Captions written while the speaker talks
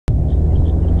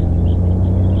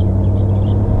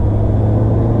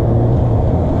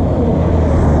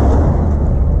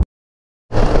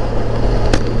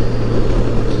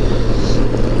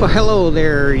Hello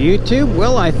there, YouTube.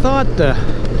 Well, I thought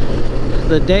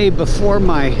the day before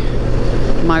my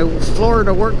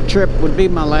Florida work trip would be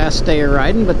my last day of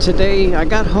riding, but today I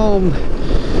got home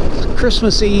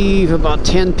Christmas Eve about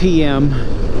 10 p.m.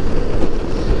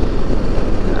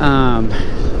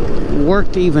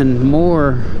 Worked even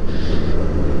more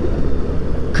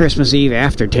Christmas Eve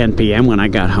after 10 p.m. when I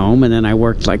got home, and then I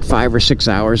worked like 5 or 6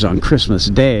 hours on Christmas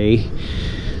Day.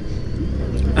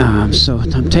 So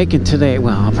I'm taking today,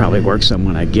 well, I'll probably work some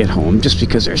when I get home just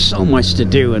because there's so much to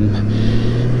do,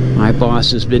 and my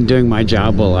boss has been doing my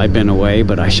job while I've been away.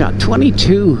 But I shot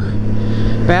 22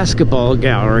 basketball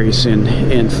galleries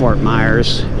in Fort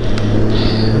Myers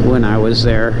when I was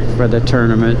there for the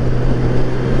tournament.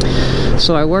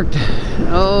 So I worked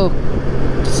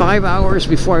 5 hours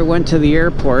before I went to the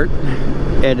airport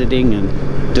editing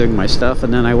and doing my stuff,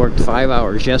 and then I worked 5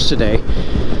 hours yesterday,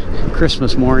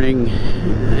 Christmas morning,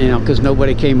 you know, because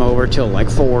nobody came over till like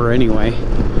 4 anyway.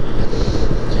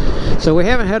 So we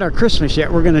haven't had our Christmas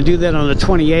yet. We're going to do that on the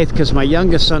 28th because my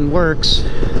youngest son works.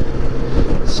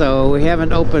 So we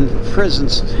haven't opened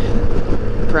presents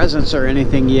or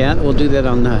anything yet. We'll do that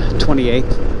on the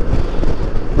 28th.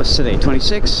 What's today?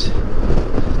 26?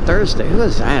 Thursday?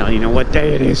 I don't even know what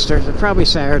day it is. Thursday, probably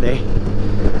Saturday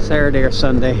or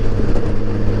Sunday.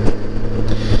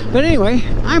 But anyway,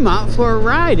 I'm out for a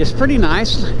ride. It's pretty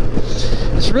nice.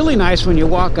 It's really nice when you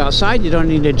walk outside. You don't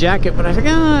need a jacket, but I think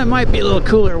it might be a little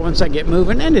cooler once I get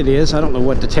moving, and it is. I don't know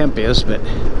what the temp is, but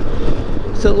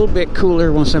it's a little bit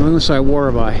cooler once I move. So I wore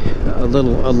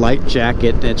a light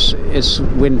jacket. It's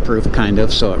windproof kind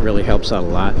of, so it really helps out a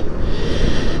lot.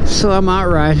 So I'm out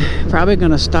riding. Probably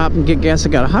gonna stop and get gas. I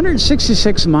got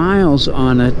 166 miles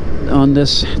on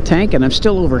this tank, and I'm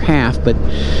still over half, but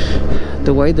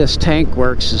the way this tank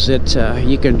works is that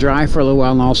you can drive for a little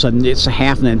while and all of a sudden it's a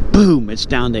half and then boom, it's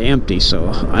down to empty. So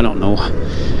I don't know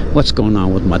what's going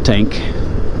on with my tank.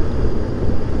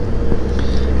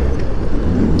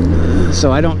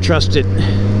 So I don't trust it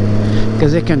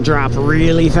because it can drop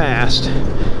really fast.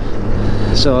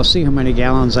 So I'll see how many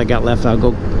gallons I got left. I'll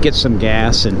go get some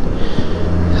gas. And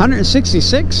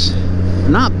 166,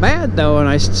 not bad though, and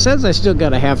it says I still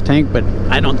got a half tank, but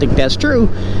I don't think that's true.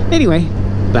 Anyway,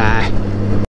 bye.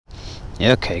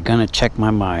 Okay, gonna check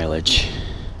my mileage.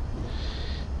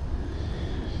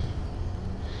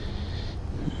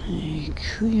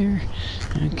 Clear.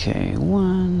 Okay,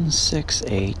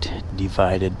 168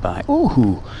 divided by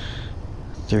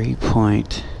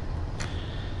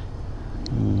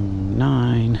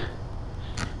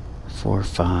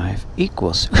 3.945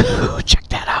 equals check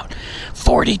that out,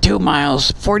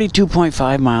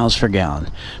 42.5 miles per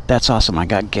gallon. That's awesome. I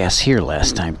got gas here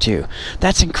last time too.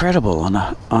 That's incredible on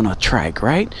a trike,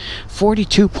 right?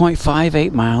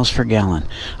 42.58 miles per gallon.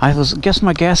 Guess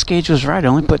my gas gauge was right. I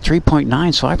only put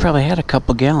 3.9, so I probably had a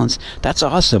couple gallons. That's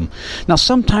awesome. Now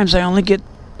sometimes I only get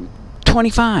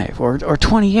 25 or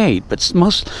 28, but a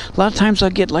lot of times I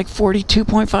get like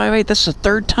 42.58. That's the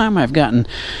third time I've gotten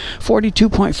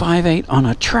 42.58 on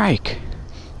a trike.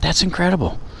 That's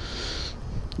incredible.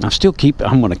 I'm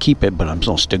going to keep it, but I'm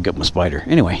still get my spider.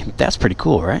 Anyway, that's pretty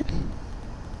cool, right?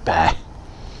 Bye.